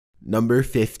Number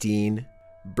 15.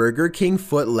 Burger King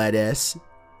foot lettuce.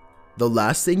 The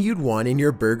last thing you'd want in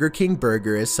your Burger King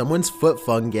burger is someone's foot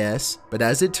fungus, but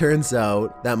as it turns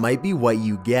out, that might be what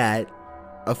you get.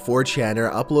 A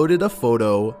 4chaner uploaded a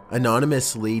photo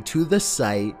anonymously to the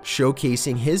site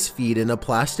showcasing his feet in a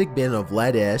plastic bin of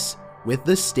lettuce with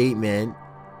the statement,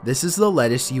 "This is the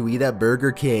lettuce you eat at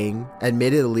Burger King."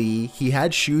 Admittedly, he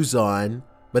had shoes on,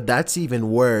 but that's even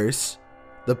worse.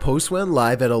 The post went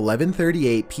live at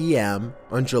 11:38 p.m.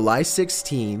 on July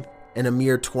 16th, and a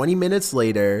mere 20 minutes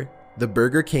later, the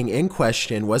Burger King in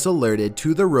question was alerted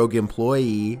to the rogue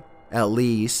employee. At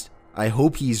least, I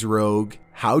hope he's rogue.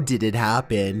 How did it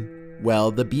happen? Well,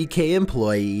 the BK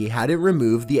employee hadn't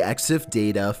removed the EXIF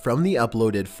data from the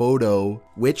uploaded photo,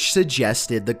 which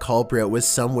suggested the culprit was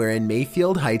somewhere in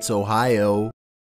Mayfield Heights, Ohio.